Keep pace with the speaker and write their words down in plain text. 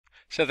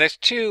So there's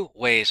two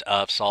ways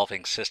of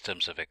solving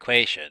systems of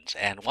equations,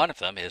 and one of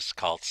them is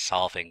called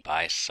solving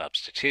by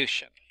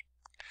substitution.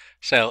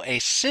 So a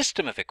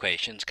system of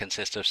equations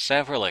consists of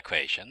several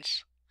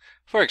equations.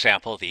 For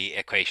example, the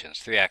equations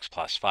 3x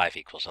plus 5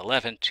 equals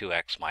 11,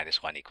 2x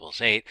minus 1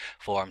 equals 8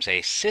 forms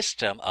a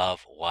system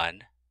of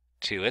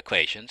two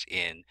equations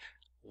in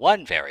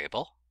one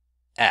variable.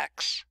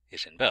 X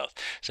is in both.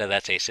 So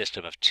that's a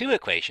system of two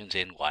equations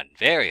in one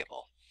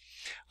variable.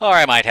 Or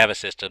I might have a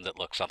system that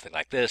looks something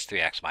like this: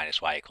 3x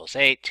minus y equals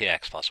 8,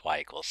 2x plus y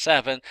equals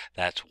 7.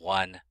 That's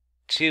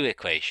two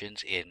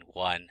equations in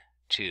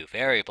two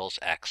variables,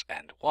 x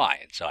and y.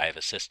 And so I have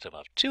a system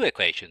of two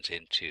equations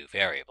in two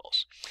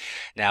variables.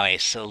 Now a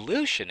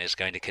solution is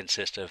going to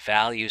consist of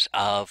values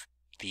of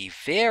the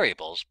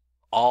variables,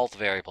 all the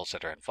variables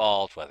that are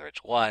involved, whether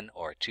it's one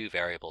or two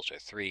variables or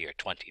 3 or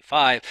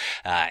 25.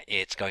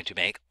 It's going to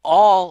make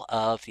all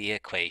of the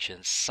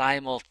equations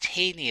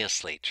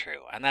simultaneously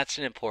true. And that's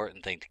an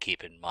important thing to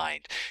keep in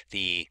mind.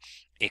 The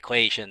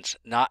equations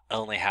not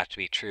only have to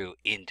be true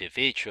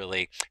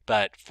individually,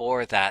 but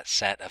for that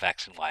set of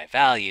x and y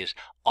values,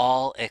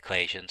 all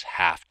equations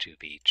have to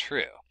be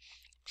true.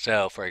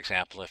 So, for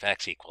example, if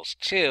x equals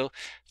 2,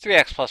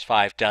 3x plus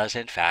 5 does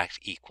in fact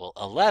equal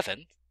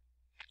 11,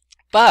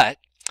 but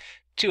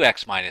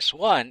 2x minus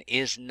 1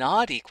 is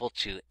not equal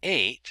to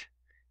 8.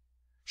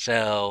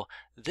 So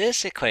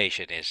this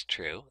equation is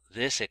true,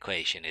 this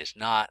equation is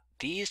not.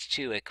 These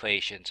two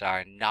equations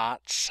are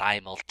not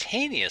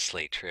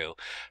simultaneously true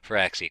for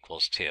x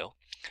equals 2.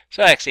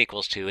 So x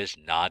equals 2 is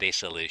not a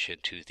solution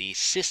to the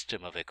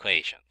system of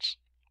equations.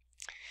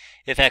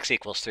 If x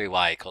equals 3,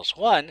 y equals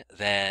 1,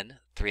 then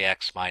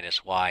 3x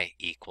minus y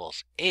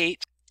equals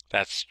 8.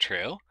 That's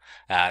true.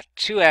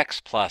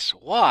 2x plus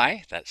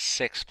y, that's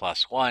 6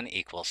 plus 1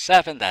 equals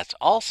 7. That's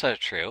also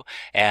true.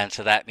 And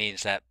so that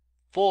means that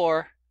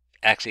for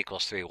x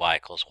equals 3, y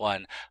equals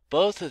 1,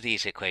 both of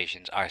these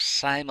equations are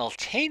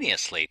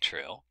simultaneously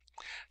true.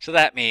 So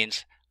that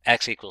means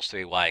x equals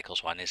 3, y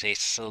equals 1 is a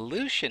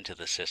solution to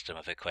the system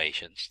of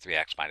equations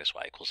 3x minus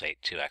y equals 8,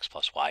 2x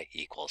plus y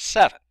equals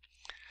 7.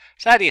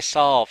 So how do you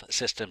solve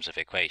systems of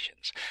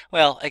equations?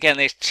 Well, again,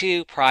 there's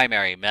two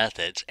primary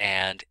methods,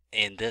 and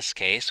in this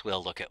case,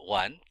 we'll look at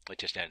one,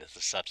 which is known as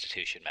the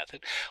substitution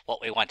method.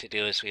 What we want to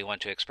do is we want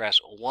to express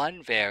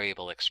one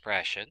variable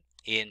expression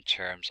in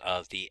terms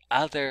of the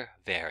other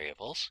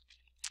variables.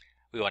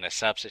 We want to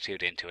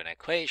substitute into an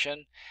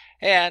equation,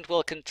 and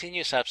we'll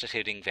continue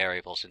substituting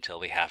variables until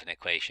we have an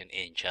equation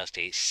in just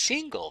a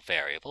single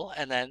variable,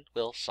 and then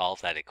we'll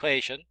solve that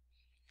equation.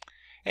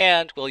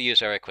 And we'll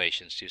use our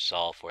equations to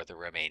solve for the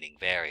remaining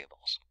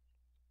variables.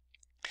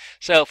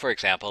 So, for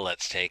example,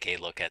 let's take a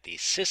look at the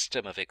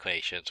system of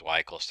equations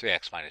y equals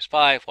 3x minus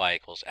 5, y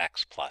equals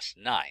x plus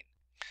 9.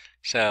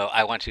 So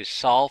I want to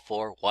solve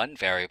for one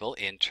variable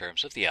in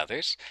terms of the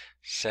others.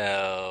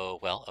 So,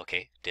 well,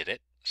 okay, did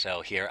it.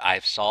 So here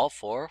I've solved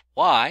for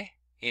y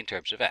in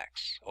terms of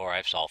x, or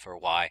I've solved for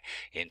y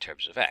in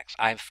terms of x.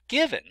 I've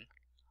given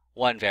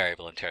one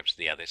variable in terms of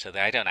the other, so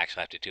that I don't actually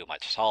have to do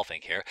much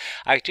solving here.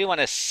 I do want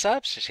to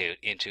substitute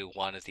into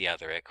one of the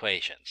other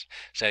equations.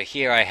 So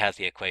here I have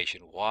the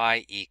equation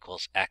y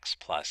equals x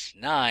plus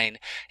 9,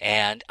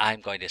 and I'm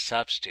going to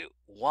substitute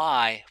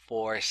y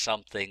for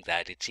something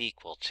that it's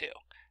equal to.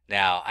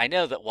 Now, I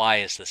know that y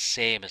is the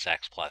same as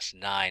x plus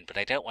 9, but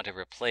I don't want to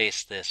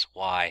replace this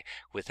y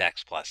with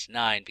x plus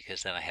 9,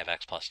 because then I have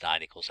x plus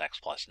 9 equals x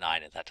plus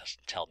 9, and that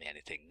doesn't tell me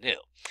anything new.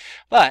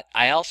 But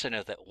I also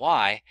know that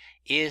y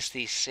is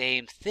the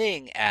same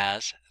thing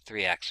as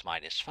 3x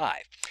minus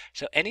 5.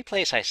 So any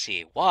place I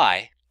see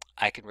y,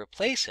 I can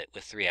replace it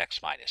with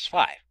 3x minus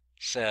 5.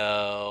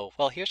 So,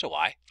 well, here's a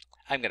y.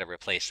 I'm going to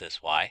replace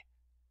this y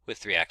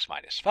with 3x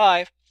minus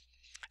 5.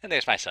 And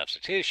there's my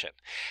substitution.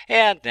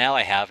 And now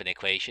I have an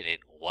equation in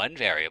one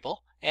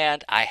variable,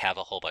 and I have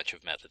a whole bunch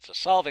of methods of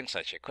solving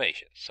such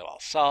equations. So I'll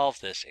solve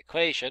this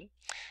equation,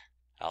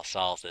 I'll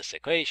solve this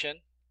equation,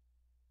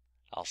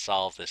 I'll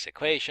solve this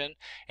equation,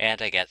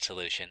 and I get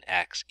solution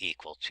x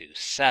equal to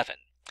 7.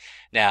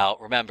 Now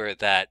remember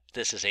that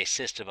this is a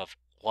system of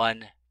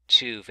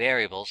two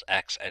variables,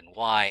 x and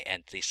y,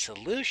 and the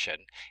solution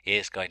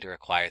is going to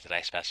require that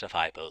I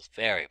specify both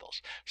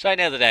variables. So I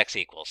know that x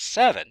equals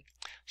 7,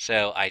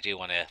 so I do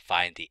want to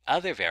find the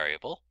other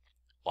variable,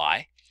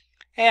 y,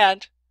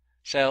 and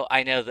so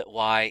I know that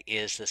y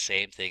is the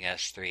same thing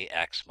as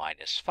 3x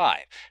minus 5.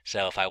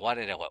 So if I want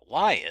to know what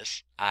y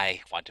is,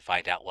 I want to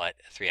find out what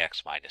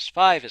 3x minus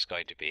 5 is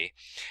going to be,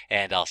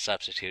 and I'll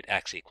substitute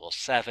x equals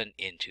 7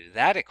 into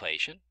that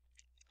equation.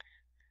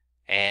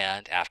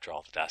 And after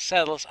all the dust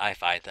settles, I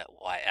find that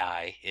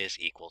y is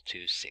equal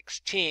to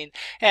 16.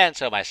 And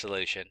so my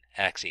solution,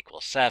 x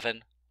equals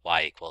 7,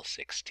 y equals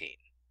 16.